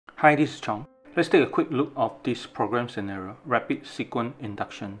Hi, this is Chong. Let's take a quick look of this program scenario, rapid sequence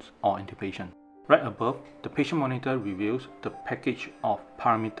inductions or intubation. Right above, the patient monitor reveals the package of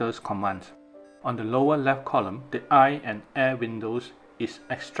parameters commands. On the lower left column, the eye and air windows is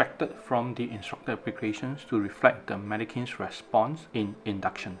extracted from the instructor applications to reflect the mannequin's response in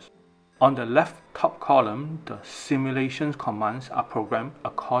inductions. On the left top column, the simulations commands are programmed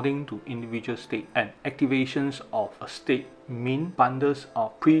according to individual state, and activations of a state mean bundles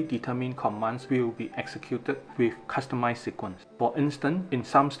of predetermined commands will be executed with customized sequence. For instance, in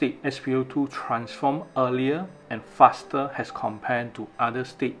some state, SpO2 transform earlier and faster as compared to other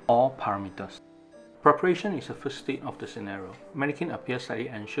state or parameters. Preparation is the first state of the scenario. Mannequin appears slightly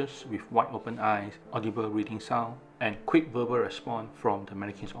anxious with wide open eyes, audible breathing sound, and quick verbal response from the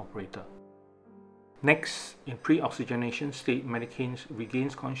mannequin's operator. Next, in pre-oxygenation state, mannequin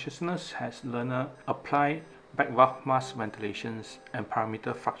regains consciousness as learner apply back valve mask ventilations and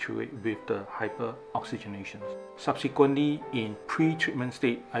parameter fluctuate with the hyperoxygenation. Subsequently, in pre-treatment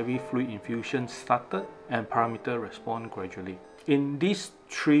state, IV fluid infusion started and parameter respond gradually. In these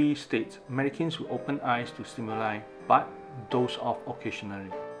three states, mannequins will open eyes to stimuli but doze off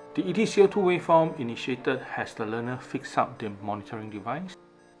occasionally. The ETCO2 waveform initiated as the learner fixed up the monitoring device.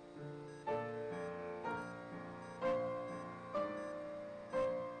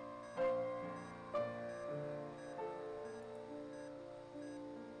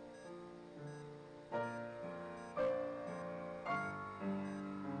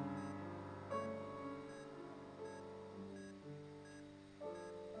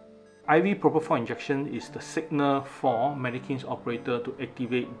 IV Propofol injection is the signal for mannequin's operator to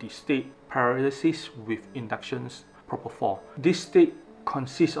activate the state paralysis with inductions Propofol. This state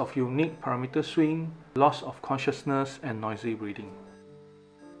consists of unique parameter swing, loss of consciousness, and noisy breathing.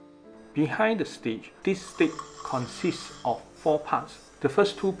 Behind the stage, this state consists of 4 parts. The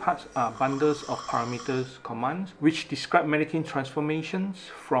first 2 parts are bundles of parameters commands which describe mannequin transformations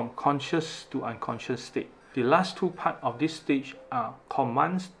from conscious to unconscious state. The last 2 parts of this stage are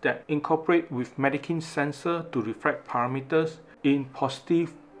commands that incorporate with mannequin sensor to reflect parameters in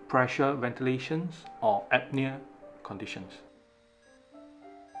positive pressure ventilations or apnea conditions.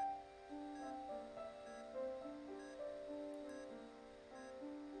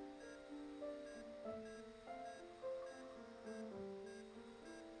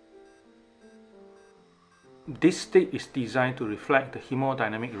 This state is designed to reflect the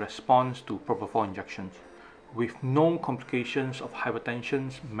hemodynamic response to Propofol injections, with no complications of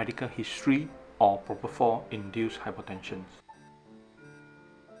hypertension, medical history, or Propofol-induced hypotension.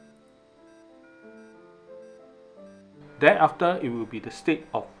 Thereafter, it will be the state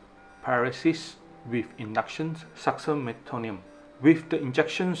of paralysis with inductions Suxamethonium. With the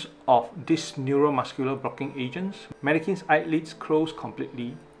injections of these neuromuscular blocking agents, mannequin's eyelids close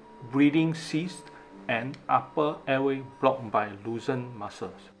completely, breathing ceased, and upper airway blocked by loosened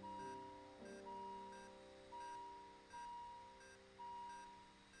muscles.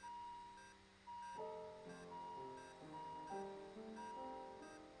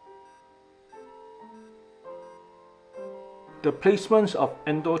 The placements of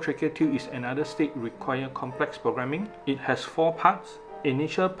endotracheal tube is another state require complex programming. It has 4 parts.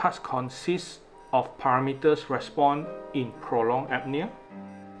 Initial parts consist of parameters respond in prolonged apnea.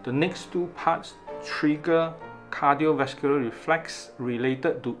 The next 2 parts trigger cardiovascular reflex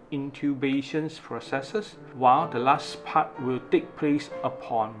related to intubation processes, while the last part will take place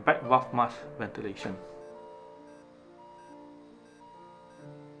upon back valve mask ventilation.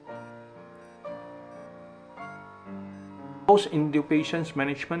 Post-intubation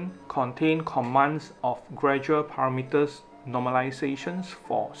management contain commands of gradual parameters normalizations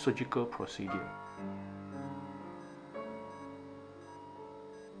for surgical procedure.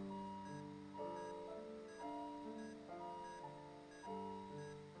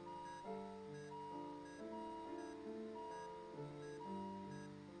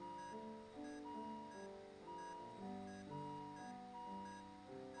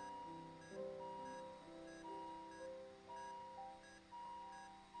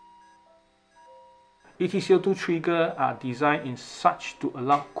 ETCO2 triggers are designed in such to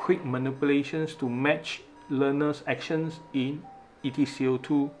allow quick manipulations to match learners' actions in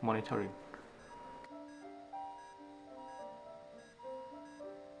ETCO2 monitoring.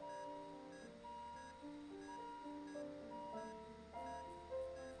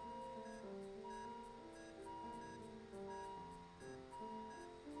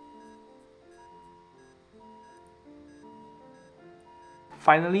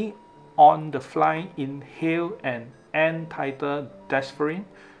 Finally, on-the-fly inhale and end-tidal desferrin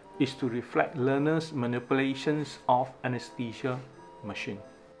is to reflect learners' manipulations of anesthesia machine.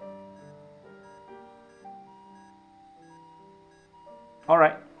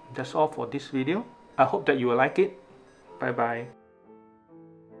 Alright, that's all for this video. I hope that you will like it. Bye bye.